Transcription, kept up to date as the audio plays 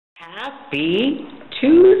Happy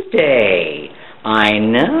Tuesday. I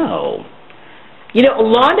know. You know, a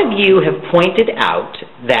lot of you have pointed out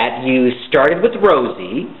that you started with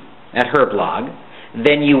Rosie at her blog,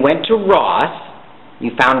 then you went to Ross,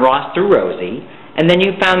 you found Ross through Rosie, and then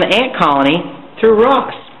you found the ant colony through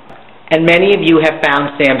Ross. And many of you have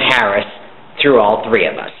found Sam Harris through all three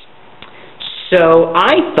of us. So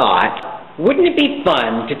I thought, wouldn't it be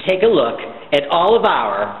fun to take a look at all of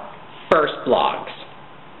our first blogs?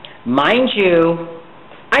 Mind you,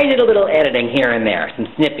 I did a little editing here and there, some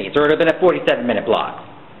snippies, or it would have been a 47-minute blog.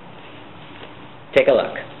 Take a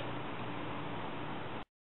look.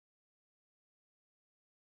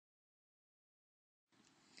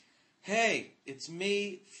 Hey, it's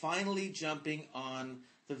me finally jumping on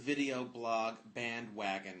the video blog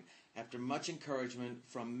bandwagon after much encouragement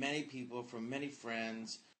from many people, from many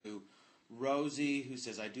friends. Rosie, who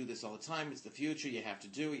says, I do this all the time, it's the future, you have to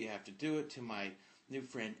do it, to my new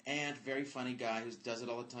friend Ant, very funny guy who does it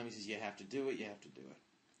all the time. He says, you have to do it, you have to do it.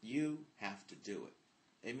 You have to do it.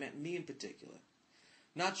 They meant me in particular.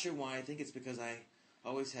 Not sure why. I think it's because I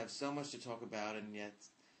always have so much to talk about and yet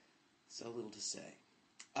so little to say.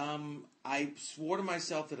 I swore to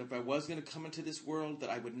myself that if I was going to come into this world, that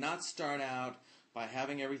I would not start out by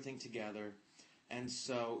having everything together. And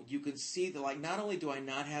so you can see that, like, not only do I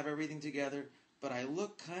not have everything together, but I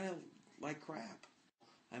look kind of like crap.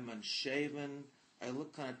 I'm unshaven. I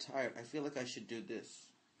look kind of tired. I feel like I should do this.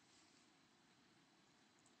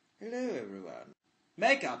 Hello, everyone.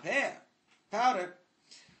 Makeup, hair, powder.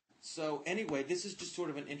 So anyway, this is just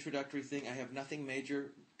sort of an introductory thing. I have nothing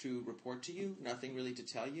major to report to you, nothing really to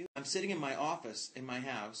tell you. I'm sitting in my office in my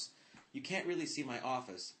house. You can't really see my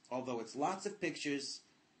office, although it's lots of pictures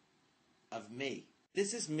of me.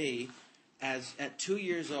 This is me at 2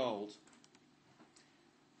 years old.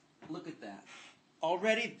 Look at that.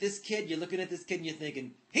 Already, this kid, you're looking at this kid and you're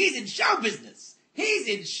thinking, he's in show business. He's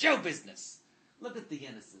in show business. Look at the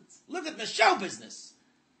innocence. Look at the show business.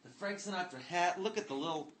 The Frank Sinatra hat. Look at the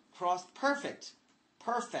little cross. Perfect.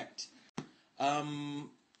 Perfect. I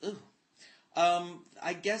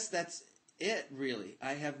guess that's it, really.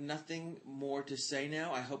 I have nothing more to say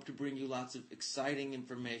now. I hope to bring you lots of exciting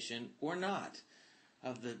information, or not,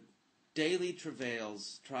 of the daily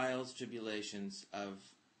travails, trials, tribulations of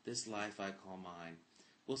this life I call mine.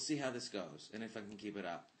 We'll see how this goes, and if I can keep it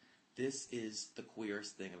up. This is the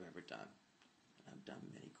queerest thing I've ever done. I've done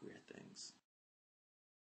many queer things.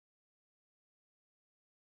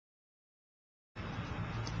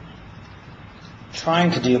 Trying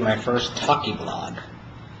to do my first talkie blog.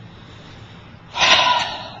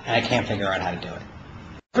 And I can't figure out how to do it.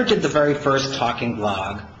 Whoever did the very first talking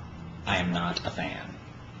blog, I am not a fan.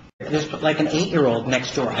 There's like an 8-year-old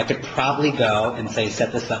next door. I could probably go and say,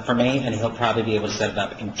 set this up for me, and he'll probably be able to set it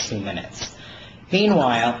up in 2 minutes.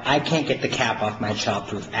 Meanwhile, I can't get the cap off my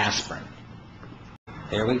childproof aspirin.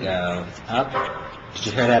 There we go. Up. Did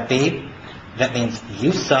you hear that beep? That means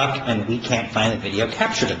you suck and we can't find the video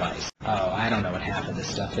capture device. Oh, I don't know what half of this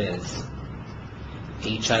stuff is.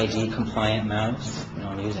 HID compliant mouse. No,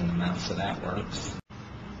 I'm using the mouse, so that works.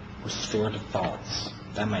 Restore defaults.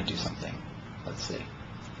 That might do something. Let's see.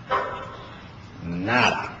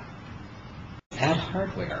 Nada. Add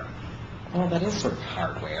hardware. Well, that is sort of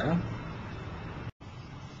hardware.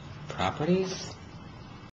 Properties.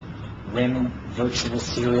 RIM virtual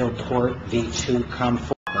serial port v2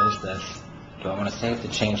 COM4. Close this. Do I want to save the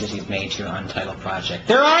changes you've made to your untitled project?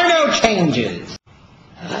 There are no changes!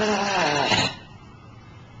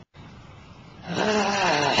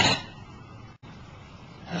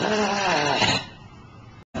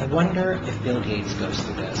 I wonder if Bill Gates goes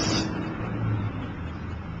through this.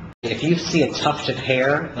 If you see a tuft of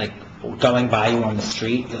hair, like, going by you on the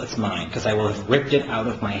street, it's mine, because I will have ripped it out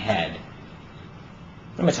of my head.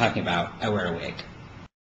 What am I talking about? I wear a wig.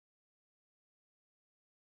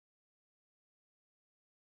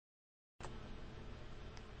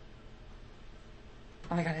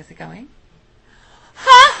 Oh my God, is it going?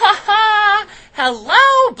 Ha ha ha!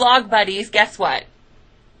 Hello, blog buddies. Guess what?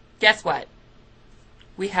 Guess what?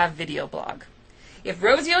 We have video blog. If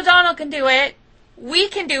Rosie O'Donnell can do it, we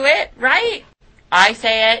can do it, right? I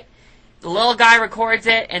say it, the little guy records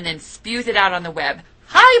it, and then spews it out on the web.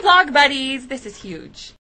 Hi, blog buddies. This is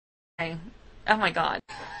huge. Oh my God.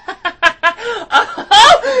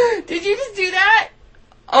 Oh, did you just do that?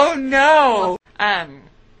 Oh no.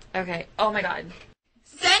 Okay. Oh my God.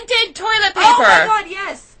 Scented toilet paper. Oh my God,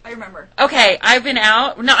 yes. I remember. Okay, I've been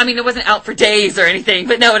out. No, I mean, it wasn't out for days or anything,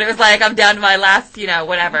 but no, it was like I'm down to my last,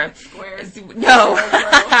 whatever. Squares. No.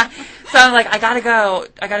 So I'm like, I gotta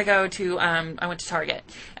go to, I went to Target.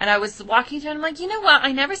 And I was walking through and I'm like, you know what?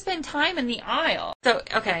 I never spend time in the aisle. So,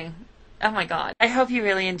 okay. Oh my God. I hope you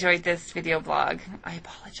really enjoyed this video blog. I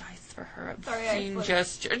apologize for her obscene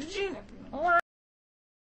gesture. I'm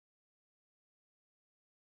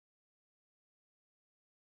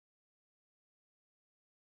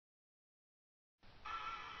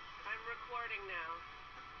recording now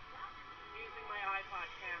using my iPod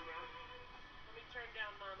camera. Let me turn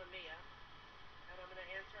down Mamma Mia, and I'm going to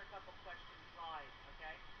answer a couple questions live,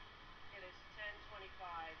 okay? It is 10:25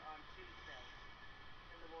 on Tuesday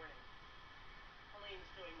in the morning.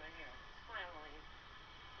 Helene's doing my hair. Smile, Helene.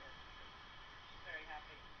 Yeah, she's very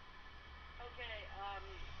happy. Okay,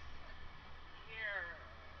 here.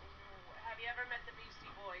 Have you ever met the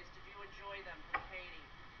Beastie Boys? Did you enjoy them from Katie?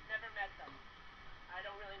 Never met them. I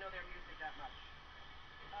don't really know their music that much.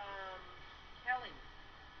 Kelly.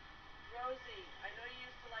 Rosie, I know you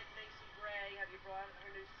used to like Macy Gray. Have you brought her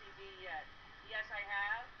new CD yet? Yes, I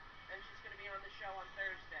have, and she's going to be on the show on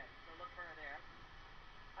Thursday, so look for her there.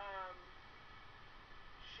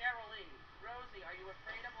 Cheryl Lee. Rosie, are you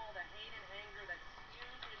afraid of all the hate and anger that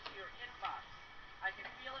spews into your inbox? I can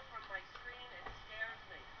feel it from my screen. It scares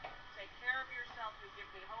me. Take care of yourself. You give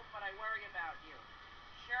me hope, but I worry about you.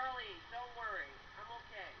 Cheryl Lee, don't worry. I'm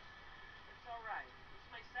okay. It's all right. This is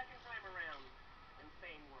my second time around in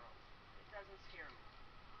Fame World. It doesn't scare me.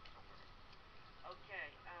 Okay,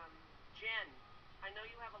 Jen, I know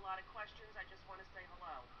you have a lot of questions. I just want to say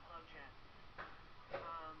hello. Hello, Jen.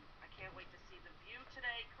 I can't wait to see the view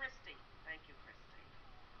today. Christy. Thank you, Christy.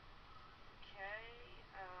 Okay,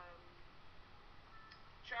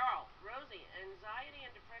 Charles, Rosie, anxiety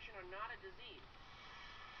and depression are not a disease.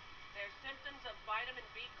 They're symptoms of vitamin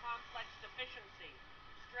B complex deficiency.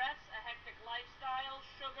 Stress, a hectic lifestyle,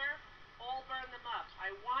 sugar, all burn them up.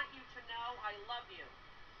 I want you to know I love you.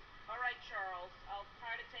 All right, Charles, I'll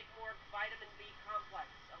try to take more vitamin B complex,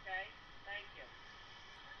 okay? Thank you.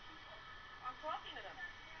 I'm talking to them.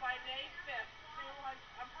 By May 5th,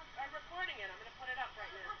 I'm recording it. I'm going to put it up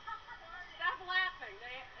right now. Stop laughing.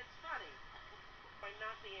 It's funny. I'm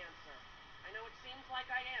not the answer. I know it seems like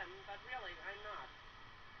I am, but really, I'm not.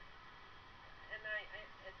 And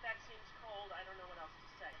if that seems cold, I don't know what else to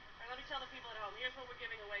say. All right, let me tell the people at home. Here's what we're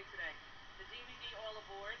giving away today. The DVD All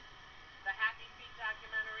Aboard, the Happy Feet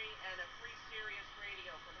documentary, and a free Sirius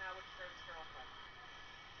radio from Howard Stern's girlfriend.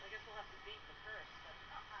 I guess we'll have to beat the curse, but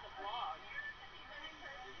it's a blog.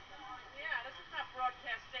 Yeah, this is not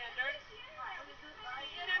broadcast standards. This is the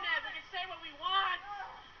internet. We can say what we want.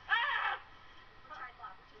 Ah!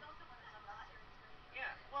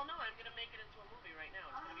 Yeah, well, no, I'm going to make it into a movie right now.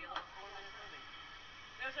 It's going to be a little 4-minute movie.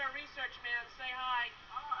 There's our research man. Say hi.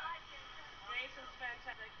 Hi. Jason's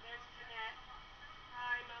fantastic. There's Jeanette.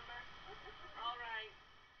 Hi, member. All right.